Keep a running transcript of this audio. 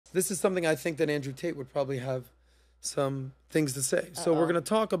this is something I think that Andrew Tate would probably have some things to say. So we're going to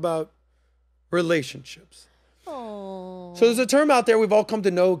talk about relationships. Oh. So there's a term out there we've all come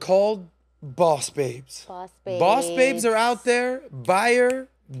to know called boss babes. Boss babes. Boss babes are out there. Buyer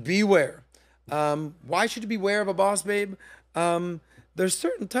beware. Why should you beware of a boss babe? There's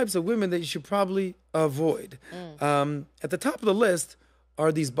certain types of women that you should probably avoid. At the top of the list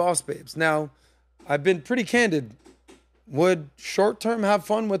are these boss babes. Now, I've been pretty candid. Would short-term have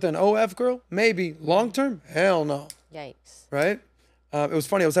fun with an OF girl? Maybe. Long-term? Hell no. Yikes. Right? It was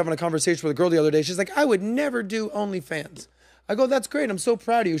funny. I was having a conversation with a girl the other day. She's like, I would never do OnlyFans. I go, that's great. I'm so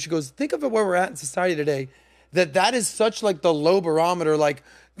proud of you. She goes, think of it where we're at in society today. That is such like the low barometer. Like,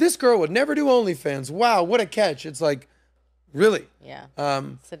 this girl would never do OnlyFans. Wow, what a catch. It's like, really? Yeah.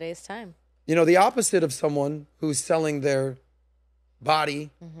 It's today's time. You know, the opposite of someone who's selling their body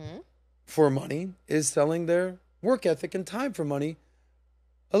for money is selling their work ethic and time for money.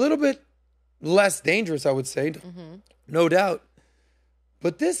 A little bit less dangerous, I would say, no doubt.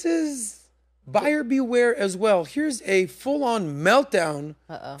 But this is buyer beware as well. Here's a full-on meltdown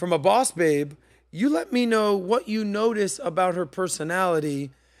from a boss babe. You let me know what you notice about her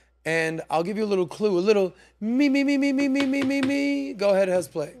personality, and I'll give you a little clue, a little me. Go ahead, Hes,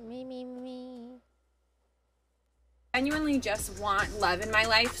 play. Me. Genuinely just want love in my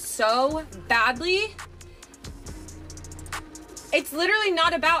life so badly. It's literally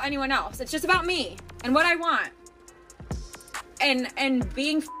not about anyone else. It's just about me and what I want. And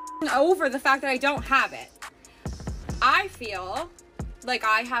being over the fact that I don't have it. I feel like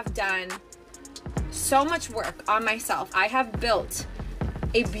I have done so much work on myself. I have built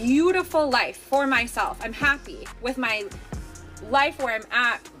a beautiful life for myself. I'm happy with my life where I'm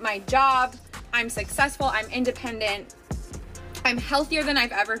at, my job. I'm successful. I'm independent. I'm healthier than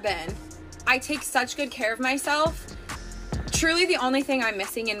I've ever been. I take such good care of myself. Truly, the only thing I'm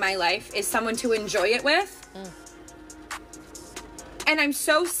missing in my life is someone to enjoy it with. And I'm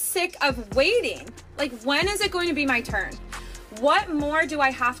so sick of waiting. Like, when is it going to be my turn? What more do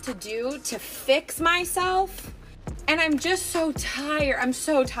I have to do to fix myself? And I'm just so tired. I'm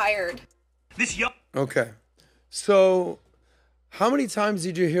so tired. Okay. So, how many times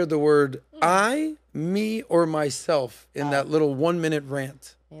did you hear the word I, me, or myself in that little 1-minute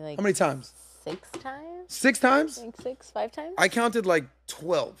rant? Like How many times? 6 times? 6 times? Like 6, 5 times? I counted like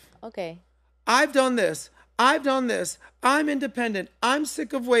 12. Okay. I've done this. I've done this. I'm independent. I'm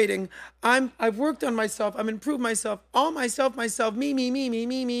sick of waiting. I've worked on myself. I've improved myself. All myself. Me.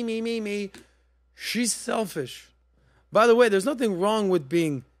 She's selfish. By the way, there's nothing wrong with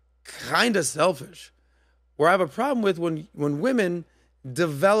being kind of selfish. Where I have a problem with when women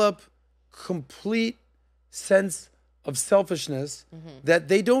develop complete sense of selfishness that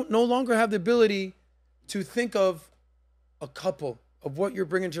they don't no longer have the ability to think of a couple, of what you're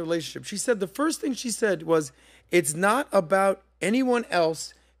bringing to a relationship. She said, the first thing she said was, it's not about anyone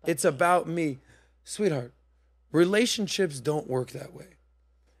else, it's about me. Sweetheart, relationships don't work that way.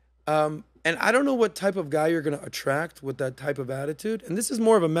 And I don't know what type of guy you're going to attract with that type of attitude. And this is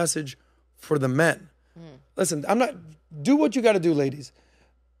more of a message for the men. Listen, do what you got to do, ladies.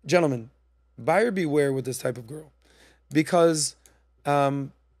 Gentlemen, buyer beware with this type of girl. Because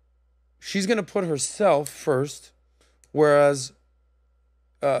she's going to put herself first, whereas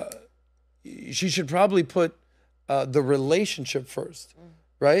she should probably put the relationship first,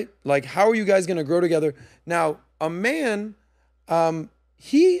 right? Like, how are you guys going to grow together? Now, a man, if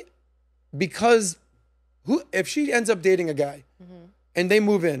she ends up dating a guy and they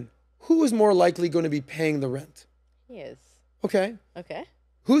move in, who is more likely going to be paying the rent? He is. Okay. Okay.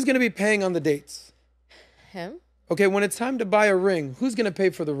 Who's going to be paying on the dates? Him. Okay, when it's time to buy a ring, who's going to pay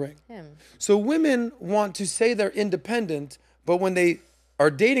for the ring? Him. So women want to say they're independent, but when they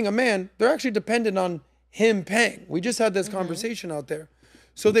are dating a man, they're actually dependent on him paying. We just had this conversation out there.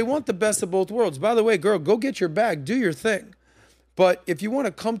 So they want the best of both worlds. By the way, girl, go get your bag, do your thing. But if you want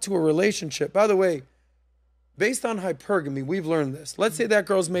to come to a relationship, by the way, based on hypergamy, we've learned this. Let's say that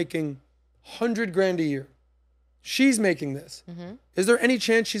girl's making $100,000 a year. She's making this. Is there any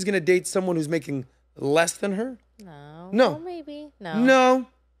chance she's going to date someone who's making less than her? No. No. Well, maybe. No. No.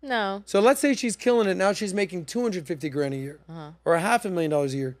 No. So let's say she's killing it. Now she's making $250,000 a year or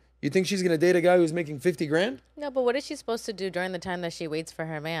 $500,000 a year. You think she's going to date a guy who's making $50,000? No, but what is she supposed to do during the time that she waits for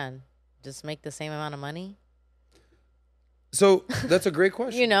her man? Just make the same amount of money? So that's a great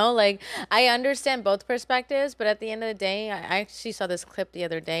question. You know, like, I understand both perspectives, but at the end of the day, I actually saw this clip the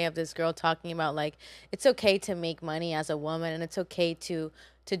other day of this girl talking about, like, it's okay to make money as a woman, and it's okay to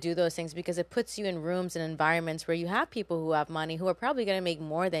do those things because it puts you in rooms and environments where you have people who have money who are probably going to make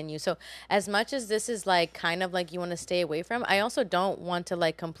more than you. So as much as this is like kind of like you want to stay away from, I also don't want to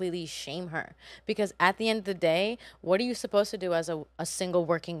like completely shame her, because at the end of the day, what are you supposed to do as a single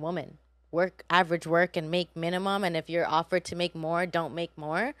working woman? Average work and make minimum, and if you're offered to make more, don't make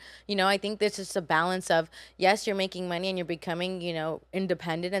more. You know, I think this is a balance of, yes, you're making money and you're becoming, you know,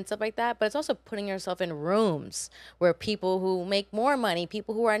 independent and stuff like that, but it's also putting yourself in rooms where people who make more money,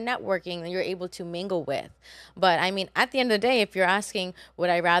 people who are networking, you're able to mingle with. But I mean, at the end of the day, if you're asking, would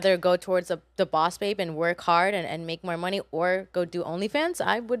I rather go towards the boss babe and work hard and make more money, or go do OnlyFans,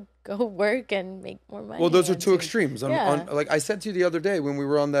 I would go work and make more money. Well, those are two extremes. Like I said to you the other day when we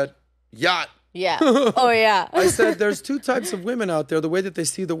were on that yacht. Yeah. Oh, yeah. I said there's two types of women out there, the way that they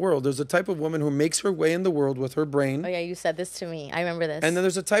see the world. There's a type of woman who makes her way in the world with her brain. Oh, yeah, you said this to me. I remember this. And then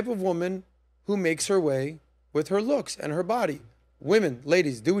there's a type of woman who makes her way with her looks and her body. Women,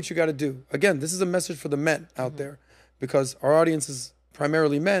 ladies, do what you got to do. Again, this is a message for the men out there, because our audience is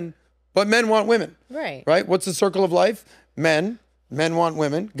primarily men, but men want women. Right. Right? What's the circle of life? Men want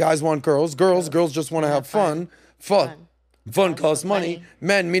women. Guys want girls. Girls just want to have fun. Fun costs money.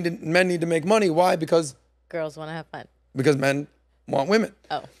 Men need to make money. Why? Because girls want to have fun. Because men want women.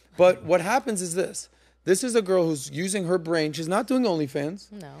 Oh. But what happens is this. This is a girl who's using her brain. She's not doing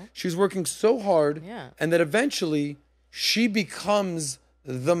OnlyFans. No. She's working so hard. Yeah. And that eventually she becomes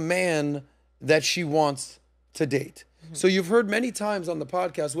the man that she wants to date. Mm-hmm. So you've heard many times on the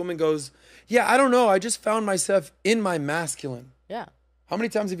podcast, woman goes, yeah, I don't know. I just found myself in my masculine. Yeah. How many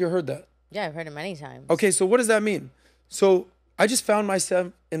times have you heard that? Yeah, I've heard it many times. Okay, so what does that mean? So I just found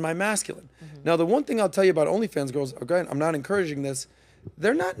myself in my masculine. Mm-hmm. Now, the one thing I'll tell you about OnlyFans girls, again, I'm not encouraging this.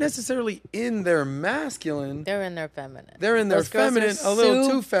 They're not necessarily in their masculine. They're in their feminine. They're in their Those girls feminine, are a little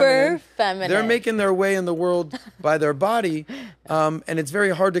too feminine. They're making their way in the world by their body, and it's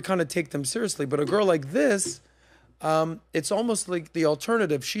very hard to kind of take them seriously. But a girl like this, it's almost like the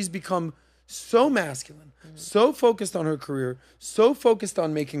alternative. She's become so masculine, so focused on her career, so focused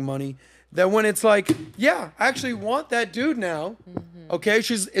on making money, that when it's like, yeah, I actually want that dude now. Mm-hmm. Okay,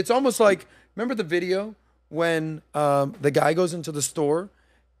 it's almost like, remember the video when the guy goes into the store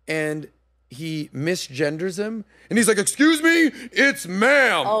and he misgenders him and he's like, excuse me, it's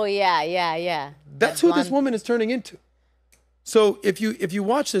ma'am. Oh yeah. That's who this woman is turning into. So if you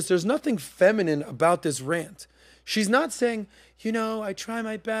watch this, there's nothing feminine about this rant. She's not saying, you know, I try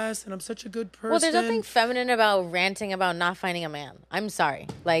my best and I'm such a good person. Well, there's nothing feminine about ranting about not finding a man. I'm sorry.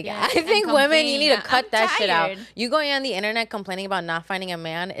 Like, I think women, you need to cut that shit out. You going on the internet complaining about not finding a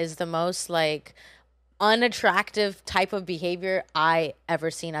man is the most, like, unattractive type of behavior I ever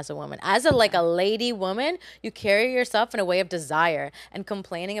seen as a woman. As a lady woman, you carry yourself in a way of desire, and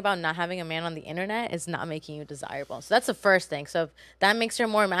complaining about not having a man on the internet is not making you desirable. So that's the first thing. So if that makes her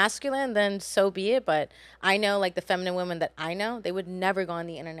more masculine, then so be it. But I know, like, the feminine women that I know, they would never go on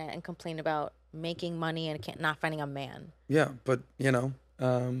the internet and complain about making money and not finding a man. Yeah, but you know,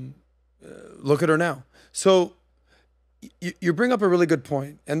 look at her now. So you bring up a really good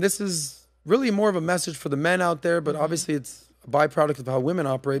point, and this is really more of a message for the men out there, but obviously it's a byproduct of how women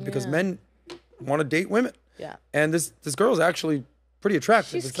operate, because men want to date women. Yeah. And this girl is actually pretty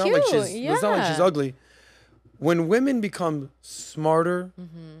attractive. She's it's cute. not like she's ugly. When women become smarter,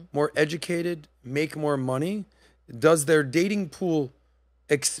 more educated, make more money, does their dating pool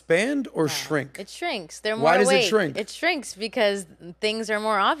expand or shrink? It shrinks. They're more Why does awake. it shrink? It shrinks because things are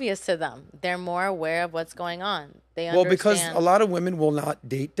more obvious to them. They're more aware of what's going on. They understand. Well, because a lot of women will not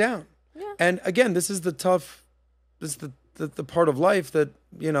date down. Yeah. And again, this is the part of life that,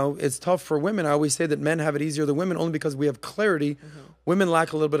 you know, it's tough for women. I always say that men have it easier than women only because we have clarity. Women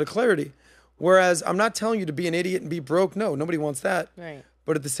lack a little bit of clarity. Whereas I'm not telling you to be an idiot and be broke. No, nobody wants that. Right.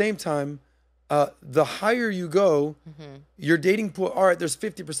 But at the same time, the higher you go, your dating pool, all right, there's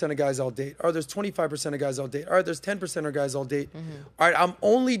 50% of guys I'll date. All right, there's 25% of guys I'll date. All right, there's 10% of guys I'll date. All right, I'm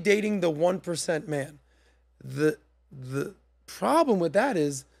only dating the 1% man. The problem with that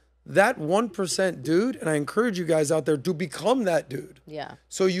is that 1% dude, and I encourage you guys out there to become that dude. Yeah.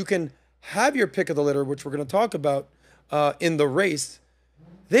 So you can have your pick of the litter, which we're going to talk about in the race.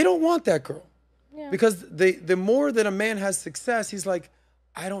 They don't want that girl. Yeah. Because the more that a man has success, he's like,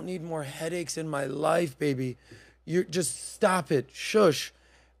 I don't need more headaches in my life, baby. You just stop it. Shush.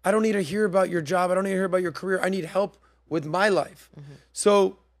 I don't need to hear about your job. I don't need to hear about your career. I need help with my life.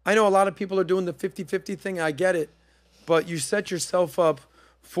 So I know a lot of people are doing the 50-50 thing. I get it. But you set yourself up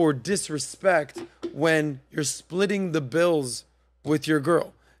for disrespect when you're splitting the bills with your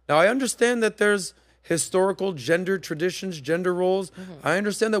girl. Now, I understand that there's historical gender traditions, gender roles. I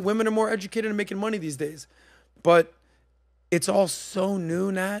understand that women are more educated and making money these days. But it's all so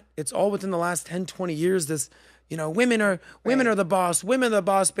new, Nat. It's all within the last 10, 20 years. This, women are the boss. Women are the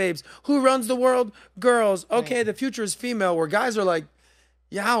boss babes. Who runs the world? Girls. Okay, the future is female, where guys are like,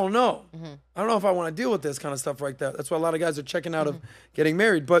 yeah, I don't know. I don't know if I want to deal with this kind of stuff like that. That's why a lot of guys are checking out of getting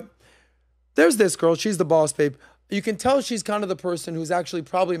married. But there's this girl. She's the boss babe. You can tell she's kind of the person who's actually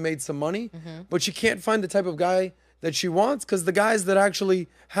probably made some money, but she can't find the type of guy that she wants because the guys that actually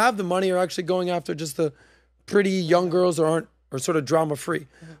have the money are actually going after just the pretty young girls or sort of drama free.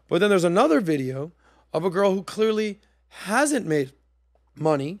 But then there's another video of a girl who clearly hasn't made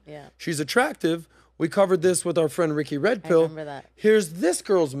money. Yeah. She's attractive. We covered this with our friend Ricky Red Pill. I remember that. Here's this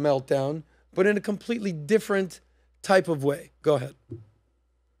girl's meltdown, but in a completely different type of way. Go ahead.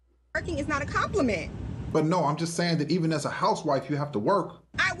 Working is not a compliment. But no, I'm just saying that even as a housewife, you have to work.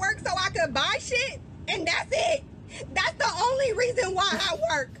 I work so I could buy shit, and that's it. That's the only reason why I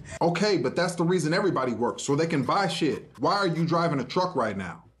work. Okay, but that's the reason everybody works, so they can buy shit. Why are you driving a truck right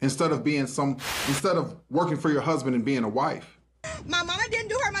now instead of working for your husband and being a wife? My mama didn't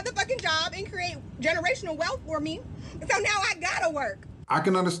do her motherfucking job and create generational wealth for me, so now I gotta work. I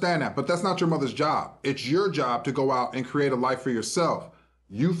can understand that, but that's not your mother's job. It's your job to go out and create a life for yourself.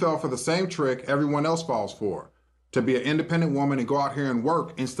 You fell for the same trick everyone else falls for, to be an independent woman and go out here and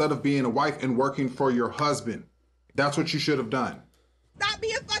work instead of being a wife and working for your husband. That's what you should have done. Stop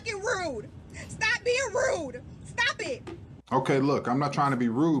being fucking rude. Stop being rude. Stop it. Okay, look, I'm not trying to be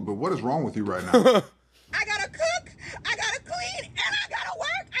rude, but what is wrong with you right now? I gotta cook, I gotta clean, and I gotta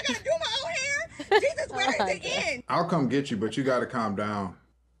work. I gotta do my own hair. Jesus, where is it end? I'll come get you, but you gotta calm down.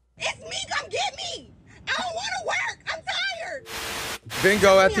 It's me, come get me. I don't wanna work. I'm tired.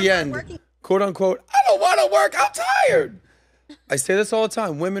 Bingo at the end. Quote unquote, I don't want to work. I'm tired. I say this all the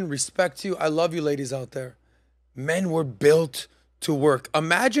time. Women, respect you. I love you ladies out there. Men were built to work.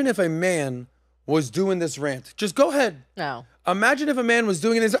 Imagine if a man was doing this rant. Just go ahead. No. Imagine if a man was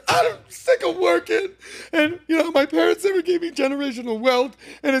doing this. I'm sick of working. And, my parents never gave me generational wealth.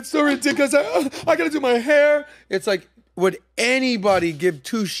 And it's so ridiculous. I got to do my hair. It's like, would anybody give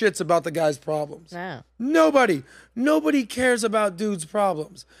two shits about the guy's problems? No. Nobody. Nobody cares about dudes'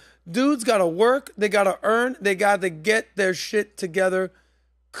 problems. Dudes got to work. They got to earn. They got to get their shit together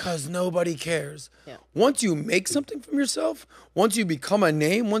because nobody cares. Yeah. Once you make something from yourself, once you become a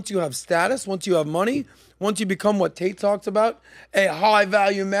name, once you have status, once you have money, once you become what Tate talks about, a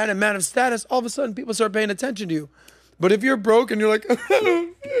high-value man, a man of status, all of a sudden people start paying attention to you. But if you're broke and you're like,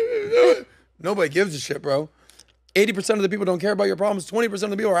 nobody gives a shit, bro. 80% of the people don't care about your problems. 20% of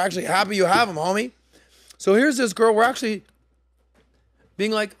the people are actually happy you have them, homie. So here's this girl. We're actually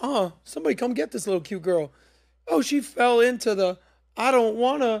being like, oh, somebody come get this little cute girl. Oh, she fell into the, I don't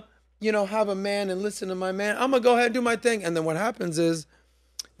want to, have a man and listen to my man. I'm going to go ahead and do my thing. And then what happens is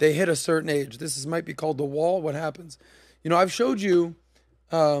they hit a certain age. This might be called the wall. What happens? I've showed you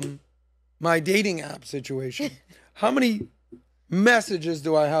my dating app situation. How many messages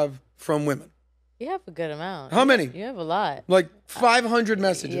do I have from women? You have a good amount. How many? You have a lot. Like 500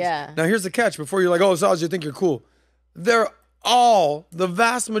 messages. Yeah. Now here's the catch. Before you're like, oh, Saz, you think you're cool. They're all, the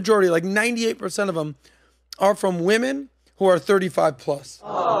vast majority, like 98% of them are from women who are 35 plus.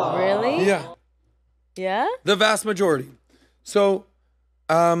 Oh. Really? Yeah. Yeah? The vast majority. So,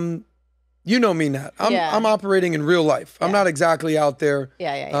 you know me, Nat. I'm operating in real life. I'm not exactly out there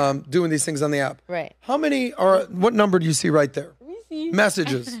doing these things on the app. Right. What number do you see right there?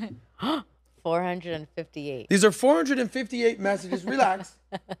 Messages. 458. These are 458 messages. Relax.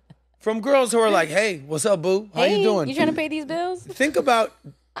 From girls who are like, hey, what's up, boo? How you doing? You trying to pay these bills? Think about,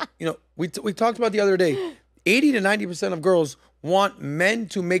 we talked about the other day, 80 to 90% of girls want men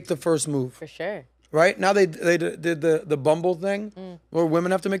to make the first move. For sure. Right? Now they did the Bumble thing where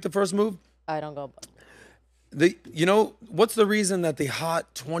women have to make the first move. I don't go Bumble. What's the reason that the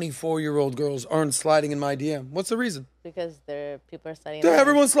hot 24-year-old girls aren't sliding in my DM? What's the reason? Because people are sliding.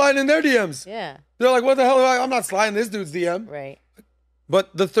 Everyone's sliding in their DMs. Yeah. They're like, what the hell? I'm not sliding this dude's DM. Right.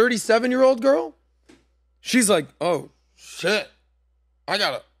 But the 37-year-old girl, she's like, oh, shit.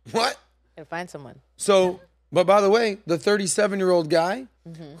 What? Gotta find someone. So, but by the way, the 37-year-old guy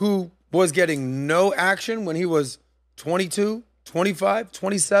who was getting no action when he was 22, 25,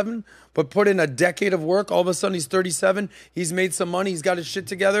 27, but put in a decade of work. All of a sudden, he's 37. He's made some money. He's got his shit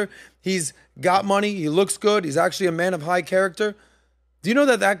together. He's got money. He looks good. He's actually a man of high character. Do you know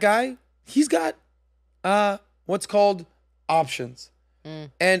that guy, he's got what's called options.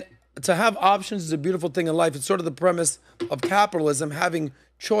 And to have options is a beautiful thing in life. It's sort of the premise of capitalism, having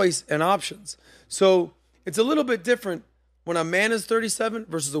choice and options. So it's a little bit different when a man is 37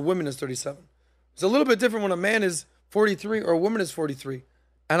 versus a woman is 37. It's a little bit different when a man is 43 or a woman is 43.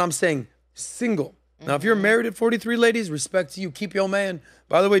 And I'm saying single. Now, if you're married at 43, ladies, respect to you. Keep your man.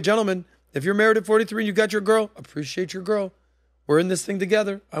 By the way, gentlemen, if you're married at 43 and you got your girl, appreciate your girl. We're in this thing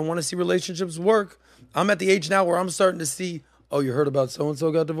together. I want to see relationships work. I'm at the age now where I'm starting to see, oh, you heard about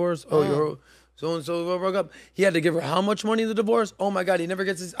so-and-so got divorced? Oh, you heard so-and-so broke up? He had to give her how much money in the divorce? Oh, my God, he never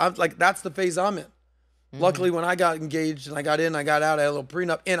gets his... I'm like, that's the phase I'm in. Luckily, when I got engaged and I got in, I got out, I had a little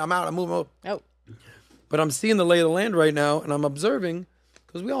prenup, in, I'm out, I'm moving out. Oh. But I'm seeing the lay of the land right now, and I'm observing,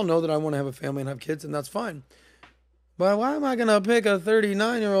 because we all know that I want to have a family and have kids, and that's fine. But why am I going to pick a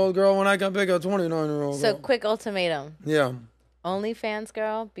 39-year-old girl when I can pick a 29-year-old girl? So, quick ultimatum. Yeah. OnlyFans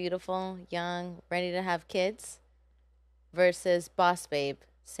girl, beautiful, young, ready to have kids, versus boss babe,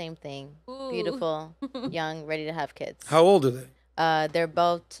 same thing. Ooh. Beautiful, young, ready to have kids. How old are they? They're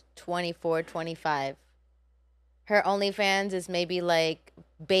both 24, 25. Her OnlyFans is maybe like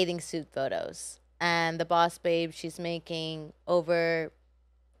bathing suit photos. And the boss babe, she's making over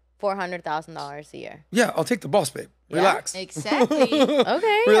 $400,000 a year. Yeah, I'll take the boss, babe. Relax. Exactly.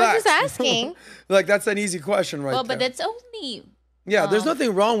 Okay, Relax. I'm just asking. Like, that's an easy question right Well, there. but that's only... Yeah, there's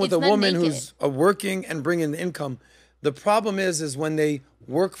nothing wrong with a it's not woman naked. who's working and bringing income. The problem is when they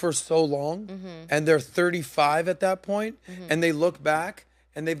work for so long and they're 35 at that point and they look back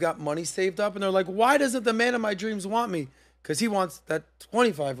and they've got money saved up and they're like, why doesn't the man of my dreams want me? Because he wants that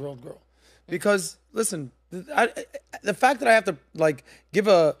 25-year-old girl. Because, listen, the fact that I have to, like, give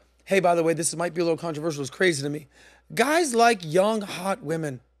a, hey, by the way, this might be a little controversial, is crazy to me. Guys like young, hot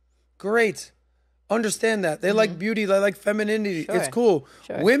women. Great. Understand that. They like beauty. They like femininity. Sure. It's cool.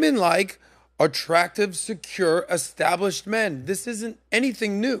 Sure. Women like attractive, secure, established men. This isn't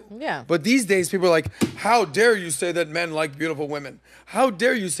anything new. Yeah. But these days, people are like, how dare you say that men like beautiful women? How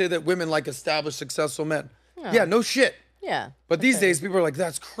dare you say that women like established, successful men? Yeah, no shit. Yeah. But these days, people are like,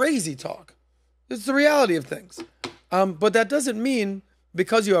 that's crazy talk. It's the reality of things. But that doesn't mean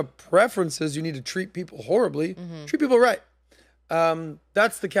because you have preferences, you need to treat people horribly. Treat people right.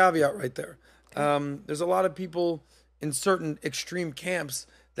 That's the caveat right there. There's a lot of people in certain extreme camps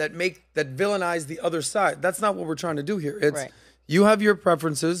that villainize the other side. That's not what we're trying to do here. It's Right. You have your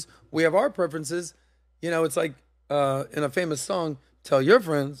preferences. We have our preferences. You know, it's like in a famous song, tell your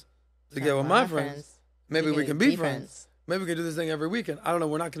friends to get with my friends. Maybe we can be friends. Maybe we can do this thing every weekend. I don't know.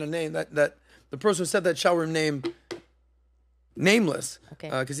 We're not going to name that. The person who said that shall remain nameless. Okay.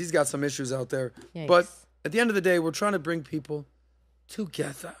 Because he's got some issues out there. Yikes. But at the end of the day, we're trying to bring people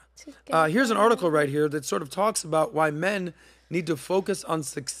together. Here's an article right here that sort of talks about why men need to focus on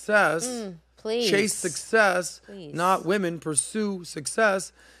success, Please. chase success, Please. not women pursue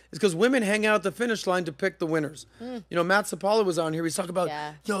success. It's because women hang out at the finish line to pick the winners. You know, Matt Sapala was on here. He's talking about,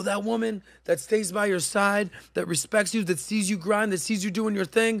 yo, that woman that stays by your side, that respects you, that sees you grind, that sees you doing your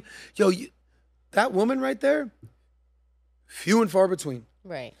thing. Yo, that woman right there, few and far between.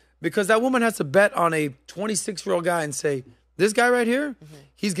 Right. Because that woman has to bet on a 26-year-old guy and say, this guy right here,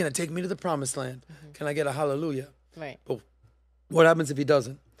 he's going to take me to the promised land. Can I get a hallelujah? Right. But what happens if he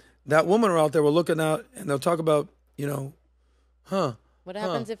doesn't? That woman out there, we're looking out, and they'll talk about, you know, What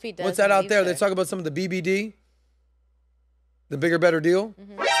happens if he does? what's that out there? They talk about some of the BBD, the bigger, better deal.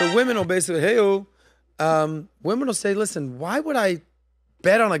 So women will basically, hey-oh, women will say, listen, why would I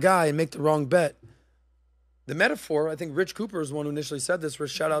bet on a guy and make the wrong bet? The metaphor, I think Rich Cooper is the one who initially said this, for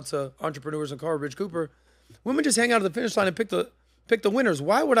shout out to entrepreneurs in car, Rich Cooper. Women just hang out at the finish line and pick the winners.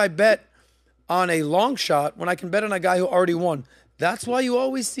 Why would I bet on a long shot when I can bet on a guy who already won? That's why you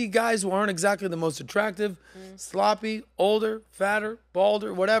always see guys who aren't exactly the most attractive, sloppy, older, fatter,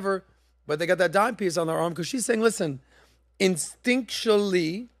 balder, whatever, but they got that dime piece on their arm because she's saying, listen,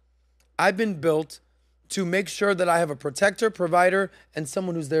 instinctually, I've been built to make sure that I have a protector, provider, and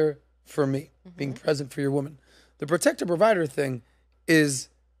someone who's there for me, being present for your woman. The protector, provider thing is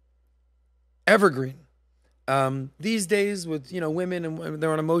evergreen. These days with, you know, women and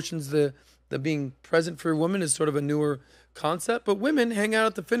their own emotions, the being present for your woman is sort of a newer concept, but women hang out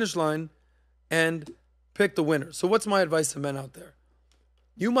at the finish line and pick the winner. So what's my advice to men out there?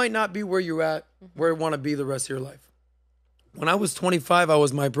 You might not be where you're at, where you want to be the rest of your life. When I was 25, I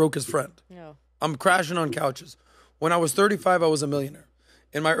was my brokest friend. No. I'm crashing on couches. When I was 35, I was a millionaire.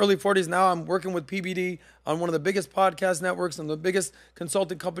 In my early 40s, now I'm working with PBD on one of the biggest podcast networks and the biggest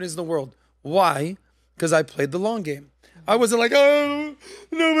consulting companies in the world. Why? Because I played the long game. I wasn't like, oh,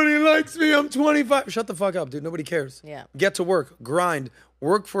 nobody likes me. I'm 25. Shut the fuck up, dude. Nobody cares. Yeah. Get to work. Grind.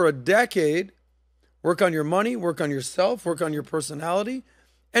 Work for a decade. Work on your money. Work on yourself. Work on your personality.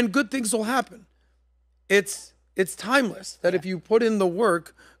 And good things will happen. It's it's timeless. That if you put in the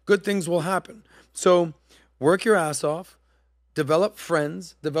work, good things will happen. So work your ass off, develop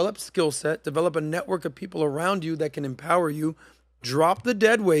friends, develop skill set, develop a network of people around you that can empower you, drop the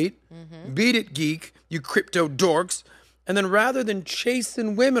dead weight, beat it, geek, you crypto dorks. And then rather than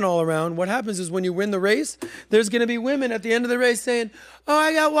chasing women all around, what happens is when you win the race, there's going to be women at the end of the race saying, oh,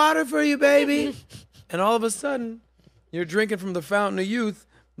 I got water for you, baby. And all of a sudden, you're drinking from the fountain of youth,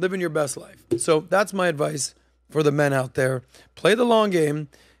 living your best life. So that's my advice for the men out there. Play the long game, and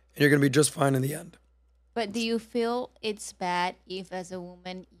you're going to be just fine in the end. But do you feel it's bad if, as a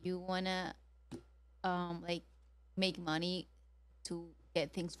woman, you want to like make money to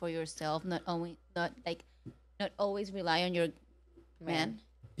get things for yourself, not always rely on your man?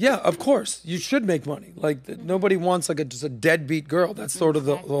 Yeah, of course. You should make money. Like, nobody wants like just a deadbeat girl. That's sort of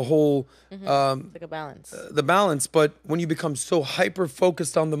the whole... It's like a balance. The balance. But when you become so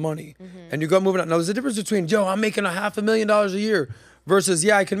hyper-focused on the money and you go moving on... Now, there's a difference between, yo, I'm making $500,000 a year versus,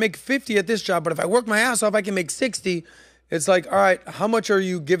 yeah, I can make 50 at this job, but if I work my ass off, I can make 60. It's like, all right, how much are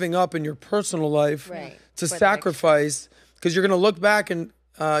you giving up in your personal life to sacrifice? Because you're going to look back and...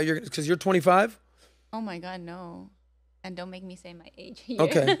 because you're 25? Oh, my God, no. And don't make me say my age here.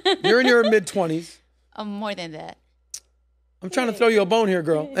 Okay. You're in your mid-20s. More than that. I'm trying to throw you a bone here,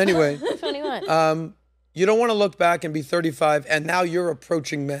 girl. Anyway. 21. You don't want to look back and be 35 and now you're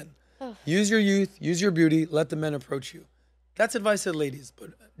approaching men. Use your youth, use your beauty, let the men approach you. That's advice to ladies. But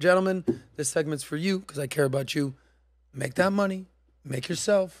gentlemen, this segment's for you because I care about you. Make that money, make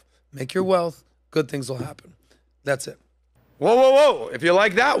yourself, make your wealth. Good things will happen. That's it. Whoa, whoa, whoa. If you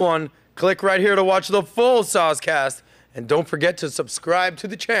like that one, click right here to watch the full SOSCAST. And don't forget to subscribe to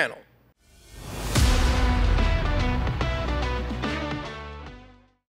the channel.